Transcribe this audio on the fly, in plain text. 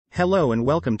Hello and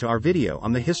welcome to our video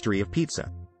on the history of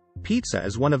pizza. Pizza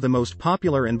is one of the most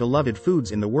popular and beloved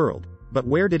foods in the world, but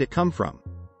where did it come from?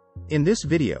 In this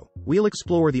video, we'll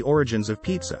explore the origins of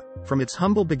pizza, from its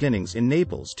humble beginnings in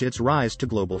Naples to its rise to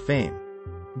global fame.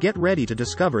 Get ready to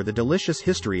discover the delicious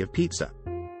history of pizza.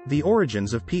 The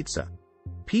origins of pizza.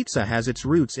 Pizza has its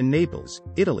roots in Naples,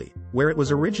 Italy, where it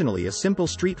was originally a simple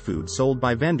street food sold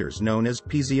by vendors known as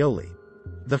pizzaioli.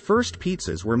 The first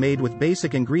pizzas were made with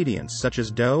basic ingredients such as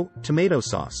dough, tomato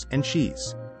sauce, and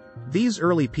cheese. These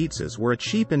early pizzas were a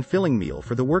cheap and filling meal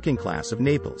for the working class of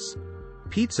Naples.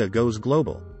 Pizza goes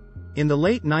global. In the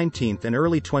late 19th and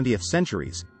early 20th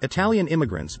centuries, Italian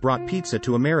immigrants brought pizza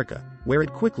to America, where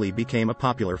it quickly became a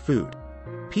popular food.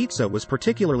 Pizza was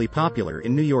particularly popular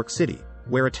in New York City,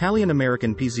 where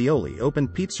Italian-American pizzaioli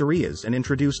opened pizzerias and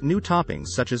introduced new toppings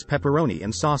such as pepperoni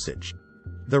and sausage.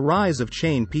 The rise of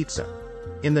chain pizza.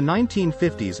 In the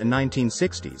 1950s and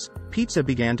 1960s, pizza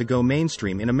began to go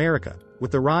mainstream in America, with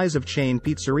the rise of chain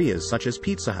pizzerias such as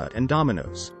Pizza Hut and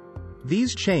Domino's.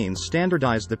 These chains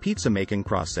standardized the pizza-making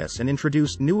process and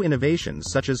introduced new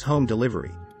innovations such as home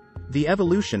delivery. The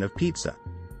evolution of pizza.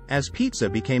 As pizza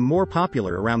became more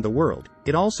popular around the world,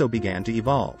 it also began to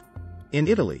evolve. In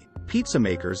Italy, pizza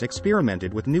makers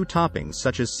experimented with new toppings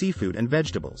such as seafood and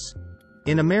vegetables.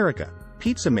 In America,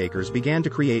 pizza makers began to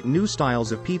create new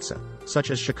styles of pizza,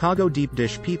 such as Chicago deep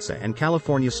dish pizza and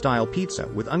California-style pizza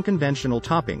with unconventional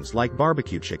toppings like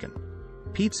barbecue chicken.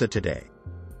 Pizza today.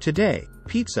 Today,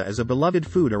 pizza is a beloved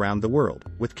food around the world,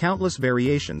 with countless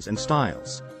variations and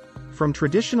styles. From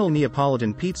traditional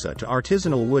Neapolitan pizza to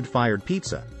artisanal wood-fired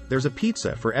pizza, there's a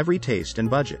pizza for every taste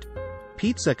and budget.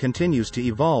 Pizza continues to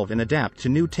evolve and adapt to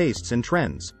new tastes and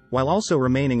trends, while also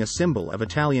remaining a symbol of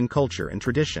Italian culture and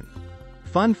tradition.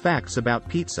 Fun facts about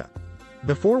pizza.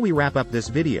 Before we wrap up this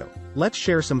video, let's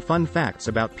share some fun facts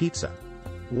about pizza.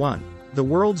 1. The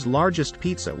world's largest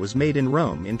pizza was made in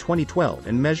Rome in 2012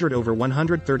 and measured over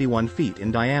 131 feet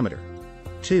in diameter.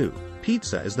 2.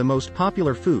 Pizza is the most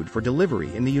popular food for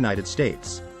delivery in the United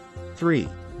States. 3.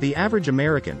 The average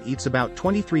American eats about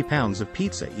 23 pounds of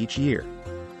pizza each year.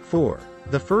 4.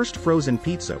 The first frozen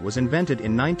pizza was invented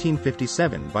in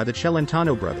 1957 by the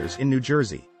Celentano brothers in New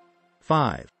Jersey.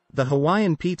 5. The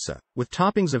Hawaiian pizza, with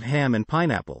toppings of ham and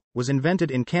pineapple, was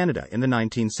invented in Canada in the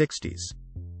 1960s.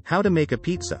 How to make a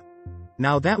pizza.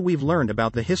 Now that we've learned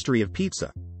about the history of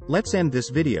pizza, let's end this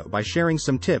video by sharing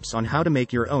some tips on how to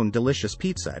make your own delicious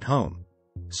pizza at home.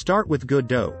 Start with good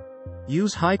dough.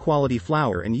 Use high-quality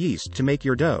flour and yeast to make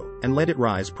your dough, and let it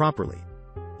rise properly.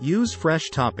 Use fresh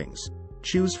toppings.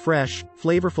 Choose fresh,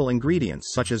 flavorful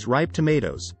ingredients such as ripe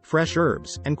tomatoes, fresh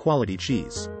herbs, and quality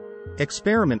cheese.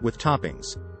 Experiment with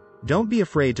toppings. Don't be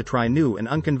afraid to try new and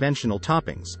unconventional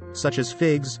toppings, such as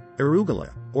figs,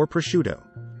 arugula, or prosciutto.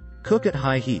 Cook at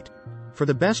high heat. For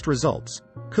the best results,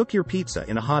 cook your pizza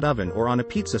in a hot oven or on a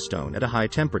pizza stone at a high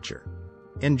temperature.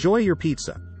 Enjoy your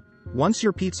pizza. Once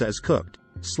your pizza is cooked,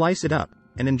 slice it up,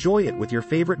 and enjoy it with your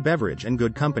favorite beverage and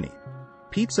good company.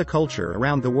 Pizza culture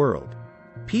around the world.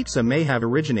 Pizza may have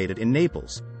originated in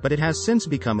Naples, but it has since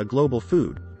become a global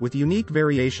food, with unique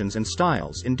variations and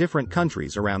styles in different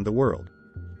countries around the world.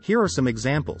 Here are some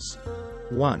examples.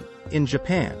 1. In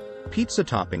Japan, pizza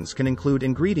toppings can include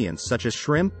ingredients such as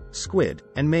shrimp, squid,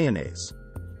 and mayonnaise.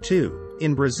 2.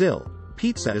 In Brazil,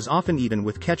 pizza is often eaten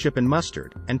with ketchup and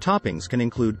mustard, and toppings can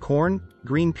include corn,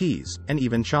 green peas, and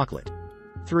even chocolate.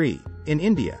 3. In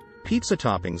India, pizza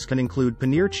toppings can include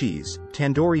paneer cheese,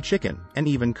 tandoori chicken, and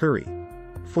even curry.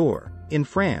 4. In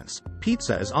France,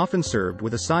 pizza is often served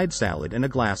with a side salad and a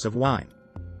glass of wine.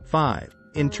 5.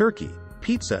 In Turkey,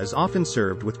 pizza is often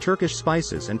served with Turkish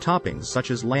spices and toppings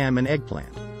such as lamb and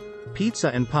eggplant. Pizza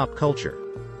and pop culture.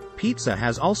 Pizza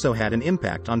has also had an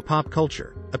impact on pop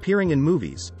culture, appearing in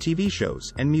movies, TV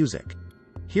shows, and music.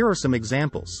 Here are some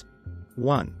examples.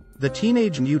 1. The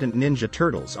Teenage Mutant Ninja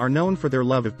Turtles are known for their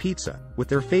love of pizza, with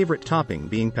their favorite topping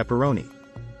being pepperoni.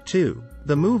 2.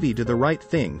 The movie Do the Right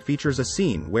Thing features a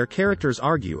scene where characters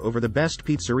argue over the best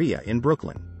pizzeria in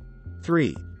Brooklyn.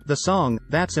 3. The song,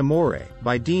 That's Amore,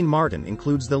 by Dean Martin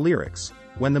includes the lyrics,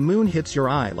 When the moon hits your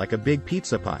eye like a big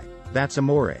pizza pie, that's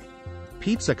amore.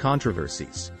 Pizza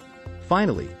controversies.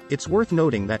 Finally, it's worth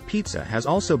noting that pizza has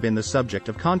also been the subject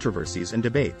of controversies and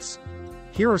debates.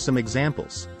 Here are some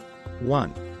examples.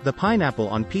 1. The pineapple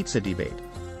on pizza debate.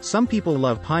 Some people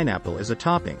love pineapple as a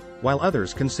topping, while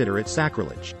others consider it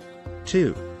sacrilege.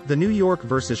 2. The New York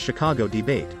versus Chicago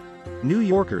debate. New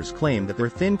Yorkers claim that their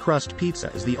thin crust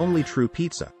pizza is the only true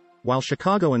pizza, while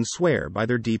Chicagoans swear by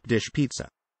their deep dish pizza.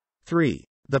 3.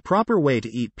 The proper way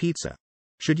to eat pizza.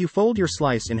 Should you fold your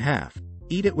slice in half,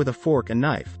 eat it with a fork and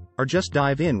knife, or just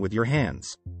dive in with your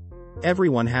hands?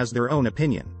 Everyone has their own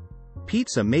opinion.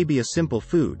 Pizza may be a simple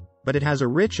food, but it has a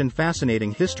rich and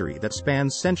fascinating history that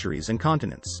spans centuries and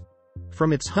continents.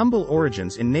 From its humble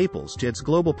origins in Naples to its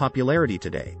global popularity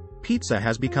today, pizza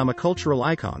has become a cultural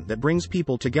icon that brings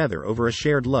people together over a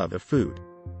shared love of food.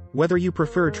 Whether you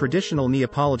prefer traditional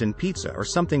Neapolitan pizza or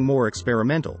something more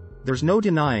experimental, there's no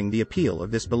denying the appeal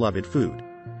of this beloved food.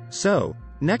 So,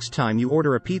 next time you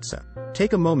order a pizza,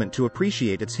 take a moment to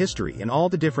appreciate its history and all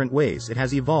the different ways it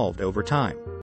has evolved over time.